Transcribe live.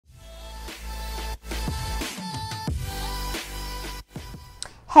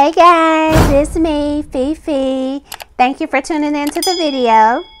Hey guys, it's me, Fifi. Thank you for tuning in to the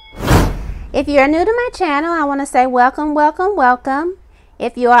video. If you're new to my channel, I want to say welcome, welcome, welcome.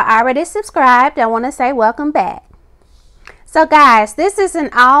 If you are already subscribed, I want to say welcome back. So guys, this is an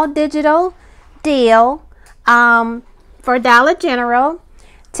all digital deal for Dollar General.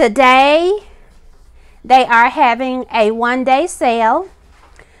 Today, they are having a one-day sale.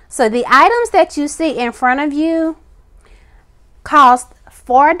 So the items that you see in front of you cost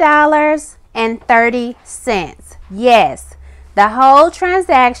 $4.30. Yes, the whole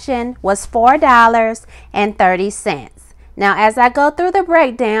transaction was $4.30. Now, as I go through the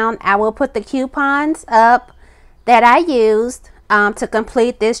breakdown, I will put the coupons up that I used to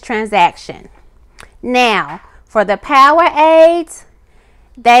complete this transaction. Now, for the Powerades,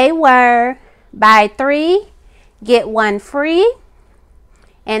 they were buy 3, get 1 free.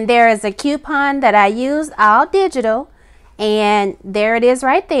 And there is a coupon that I used, all digital. And there it is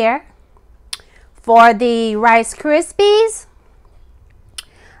right there. For the Rice Krispies,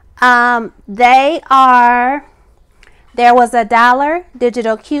 there was a $1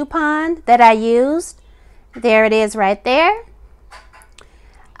 digital coupon that I used. There it is right there.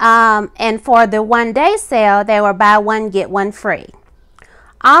 And for the one-day sale, they were buy 1, get 1 free.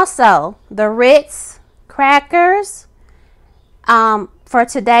 Also, the Ritz crackers, for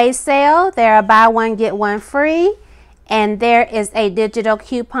today's sale, they're buy 1, get 1 free. And there is a digital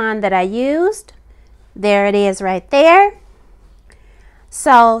coupon that I used. There it is right there.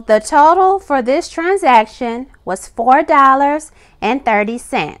 So the total for this transaction was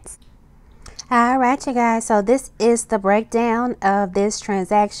 $4.30. All right, you guys. So this is the breakdown of this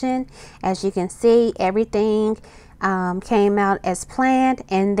transaction. As you can see, everything came out as planned.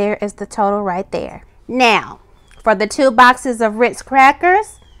 And there is the total right there. Now, for the 2 boxes of Ritz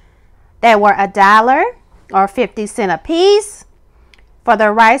crackers, they were $1 or 50 cents a piece. For the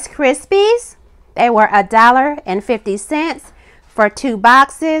Rice Krispies, they were $1.50 for 2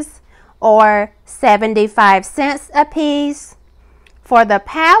 boxes, or 75 cents a piece. For the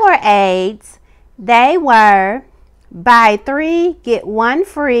Powerades, they were buy 3, get 1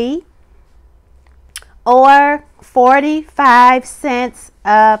 free, or 45 cents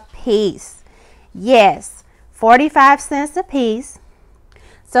a piece. Yes, 45 cents a piece.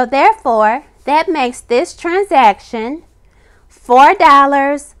 So therefore, that makes this transaction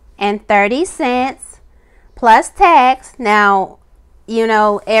 $4.30 plus tax. Now, you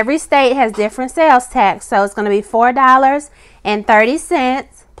know, every state has different sales tax, so it's going to be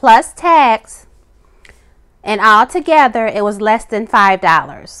 $4.30 plus tax, and altogether it was less than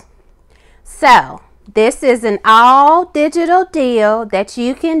 $5. So this is an all digital deal that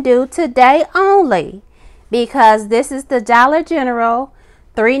you can do today only, because this is the Dollar General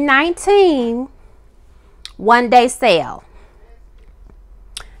 $3.19 one-day sale.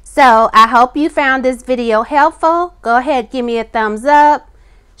 So I hope you found this video helpful. Go ahead, give me a thumbs up,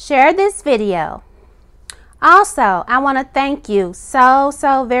 share this video. Also, I want to thank you so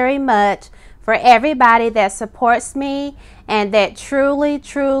very much for everybody that supports me and that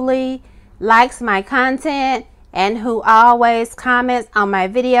truly likes my content and who always comments on my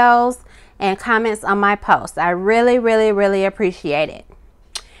videos and comments on my posts. I really appreciate it.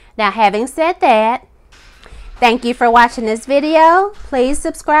 Now, having said that, thank you for watching this video. Please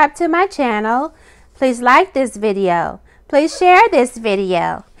subscribe to my channel. Please like this video. Please share this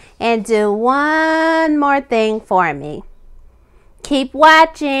video. And do one more thing for me. Keep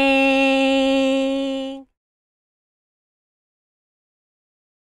watching.